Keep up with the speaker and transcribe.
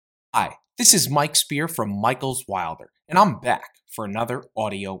Hi, this is Mike Spear from Michaels Wilder, and I'm back for another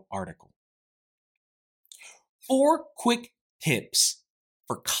audio article. 4 quick tips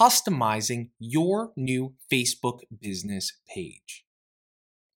for customizing your new Facebook business page.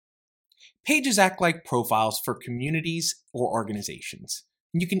 Pages act like profiles for communities or organizations,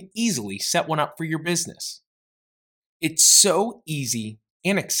 and you can easily set one up for your business. It's so easy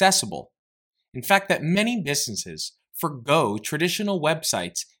and accessible, in fact, that many businesses forgo traditional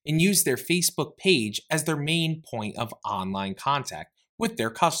websites and use their Facebook page as their main point of online contact with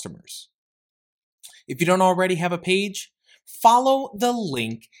their customers. If you don't already have a page, follow the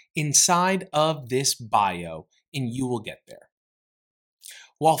link inside of this bio and you will get there.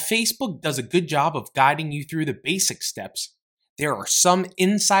 While Facebook does a good job of guiding you through the basic steps, there are some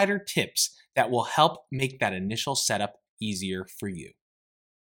insider tips that will help make that initial setup easier for you.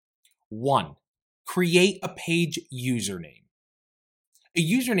 1. Create a page username. A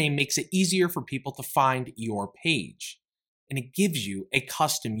username makes it easier for people to find your page, and it gives you a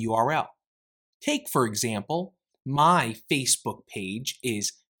custom URL. Take, for example, my Facebook page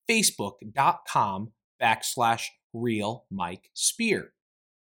is facebook.com/realmikespear.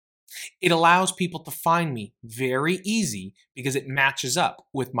 It allows people to find me very easy because it matches up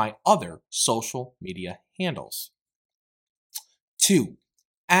with my other social media handles. 2.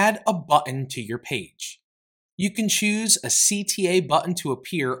 Add a button to your page. You can choose a CTA button to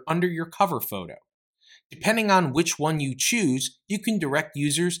appear under your cover photo. Depending on which one you choose, you can direct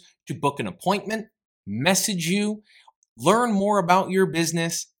users to book an appointment, message you, learn more about your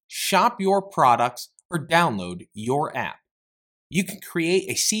business, shop your products, or download your app. You can create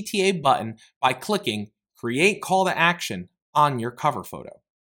a CTA button by clicking Create Call to Action on your cover photo.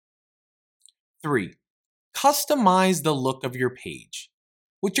 3. Customize the look of your page.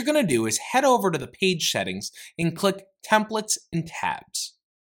 What you're going to do is head over to the page settings and click Templates and Tabs.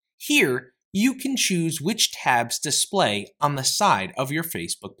 Here, you can choose which tabs display on the side of your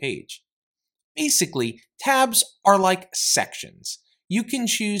Facebook page. Basically, tabs are like sections. You can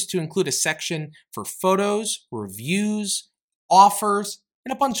choose to include a section for photos, reviews, offers,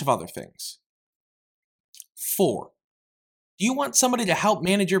 and a bunch of other things. 4. Do you want somebody to help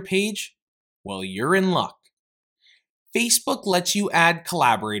manage your page? Well, you're in luck. Facebook lets you add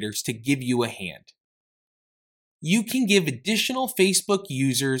collaborators to give you a hand. You can give additional Facebook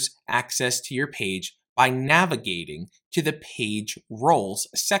users access to your page by navigating to the Page Roles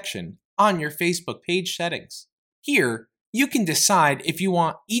section on your Facebook page settings. Here, you can decide if you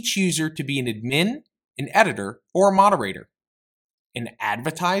want each user to be an admin, an editor, or a moderator, an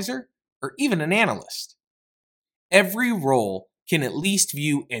advertiser, or even an analyst. Every role can at least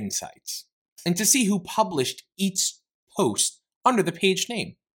view insights and to see who published each post under the page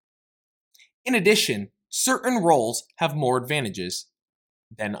name. In addition, certain roles have more advantages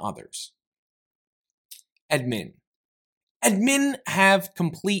than others. Admin. Admin have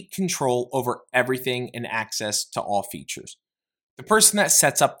complete control over everything and access to all features. The person that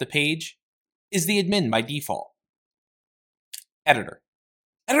sets up the page is the admin by default. Editor.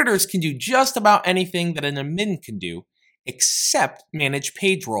 Editors can do just about anything that an admin can do, except manage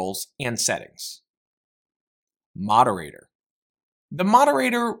page roles and settings. Moderator. The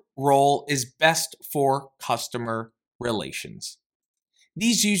moderator role is best for customer relations.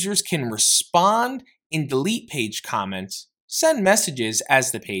 These users can respond and delete page comments, send messages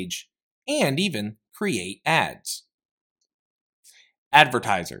as the page, and even create ads.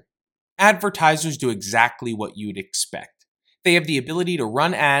 Advertiser. Advertisers do exactly what you'd expect. They have the ability to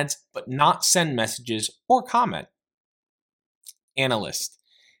run ads but not send messages or comment. Analyst.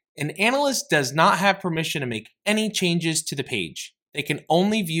 An analyst does not have permission to make any changes to the page. They can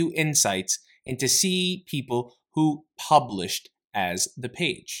only view insights and to see people who published as the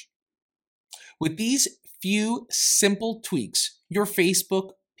page. With these few simple tweaks, your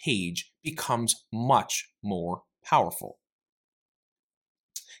Facebook page becomes much more powerful.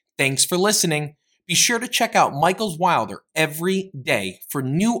 Thanks for listening. Be sure to check out Michaels Wilder every day for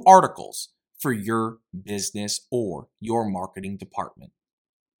new articles for your business or your marketing department.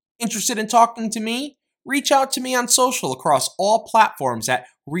 Interested in talking to me? Reach out to me on social across all platforms at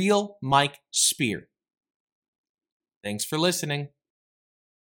Real Mike Spear. Thanks for listening.